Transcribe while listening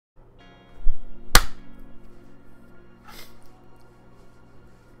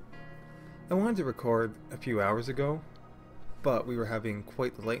I wanted to record a few hours ago, but we were having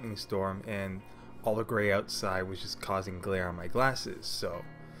quite the lightning storm and all the gray outside was just causing glare on my glasses, so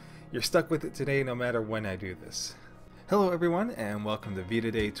you're stuck with it today no matter when I do this. Hello everyone and welcome to VEDA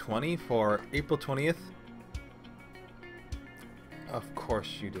Day 20 for April 20th. Of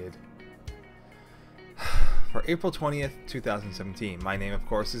course you did. For April 20th, 2017. My name of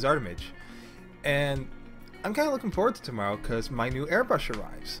course is Artimage, and I'm kind of looking forward to tomorrow because my new airbrush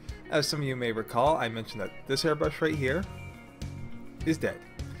arrives. As some of you may recall, I mentioned that this airbrush right here is dead.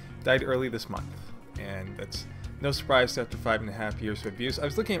 Died early this month, and that's no surprise after 5.5 years of abuse. I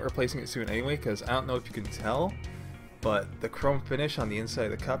was looking at replacing it soon anyway because I don't know if you can tell, but the chrome finish on the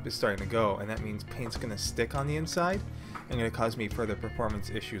inside of the cup is starting to go, and that means paint's going to stick on the inside and going to cause me further performance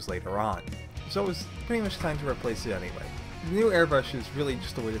issues later on. So it was pretty much time to replace it anyway. The new airbrush is really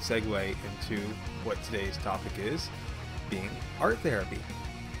just a way to segue into what today's topic is, being art therapy.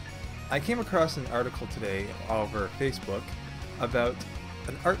 I came across an article today over Facebook about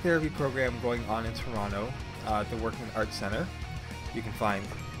an art therapy program going on in Toronto, the Workman Arts Center. You can find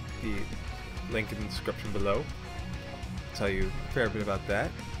the link in the description below. I'll tell you a fair bit about that.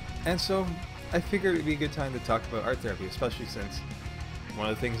 And so I figured it'd be a good time to talk about art therapy, especially since one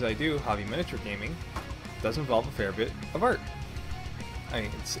of the things I do, hobby miniature gaming, does involve a fair bit of art. I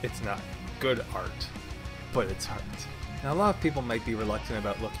mean, it's not good art, but it's art. Now, a lot of people might be reluctant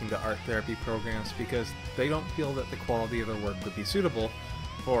about looking to art therapy programs because they don't feel that the quality of their work would be suitable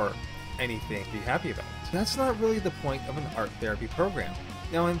for anything to be happy about. That's not really the point of an art therapy program.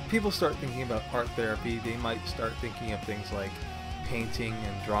 Now, when people start thinking about art therapy, they might start thinking of things like painting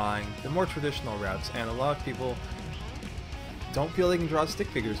and drawing, the more traditional routes, and a lot of people don't feel they can draw stick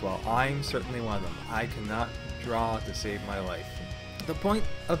figures well. I'm certainly one of them. I cannot draw to save my life. The point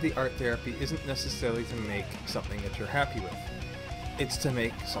of the art therapy isn't necessarily to make something that you're happy with. It's to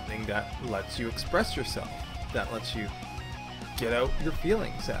make something that lets you express yourself, that lets you get out your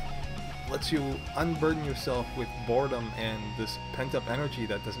feelings, that lets you unburden yourself with boredom and this pent-up energy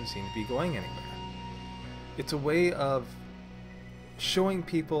that doesn't seem to be going anywhere. It's a way of showing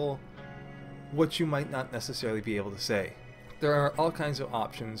people what you might not necessarily be able to say. There are all kinds of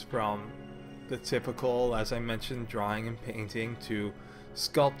options, from the typical, as I mentioned, drawing and painting, to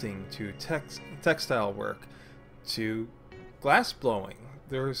sculpting, to textile work, to glass blowing.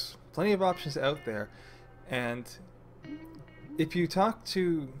 There's plenty of options out there, and if you talk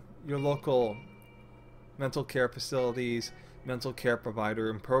to your local mental care facilities, mental care provider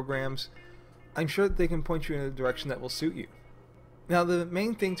and programs, I'm sure that they can point you in a direction that will suit you. Now, the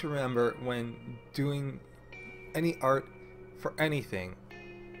main thing to remember when doing any art for anything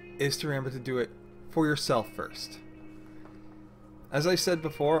is to remember to do it for yourself first. As I said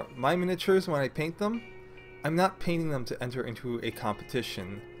before, my miniatures, when I paint them, I'm not painting them to enter into a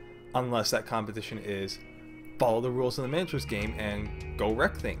competition unless that competition is follow the rules of the miniatures game and go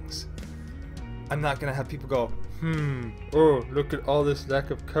wreck things. I'm not gonna have people go, oh, look at all this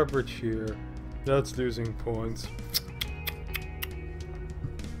lack of coverage here. That's losing points.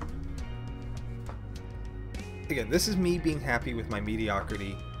 Again, this is me being happy with my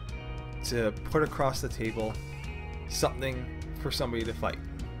mediocrity to put across the table something for somebody to fight.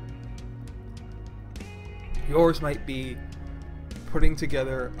 Yours might be putting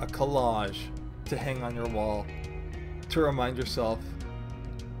together a collage to hang on your wall to remind yourself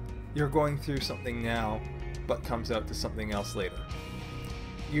you're going through something now but comes out to something else later.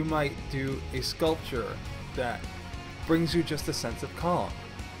 You might do a sculpture that brings you just a sense of calm.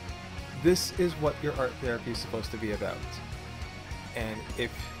 This is what your art therapy is supposed to be about. And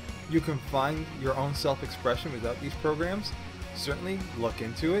if you can find your own self-expression without these programs, certainly look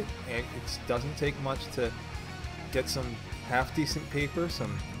into it. It doesn't take much to get some half-decent paper,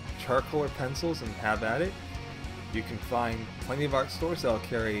 some charcoal or pencils, and have at it. You can find plenty of art stores that will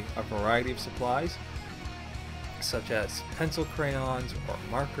carry a variety of supplies, such as pencil crayons or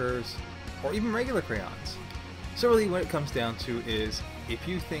markers, or even regular crayons. So really what it comes down to is, if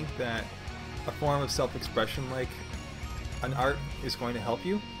you think that a form of self-expression like an art is going to help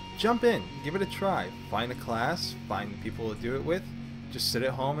you, jump in, give it a try, find a class, find people to do it with, just sit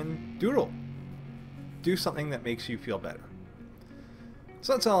at home and doodle. Do something that makes you feel better.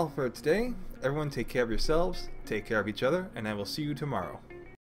 So that's all for today. Everyone take care of yourselves, take care of each other, and I will see you tomorrow.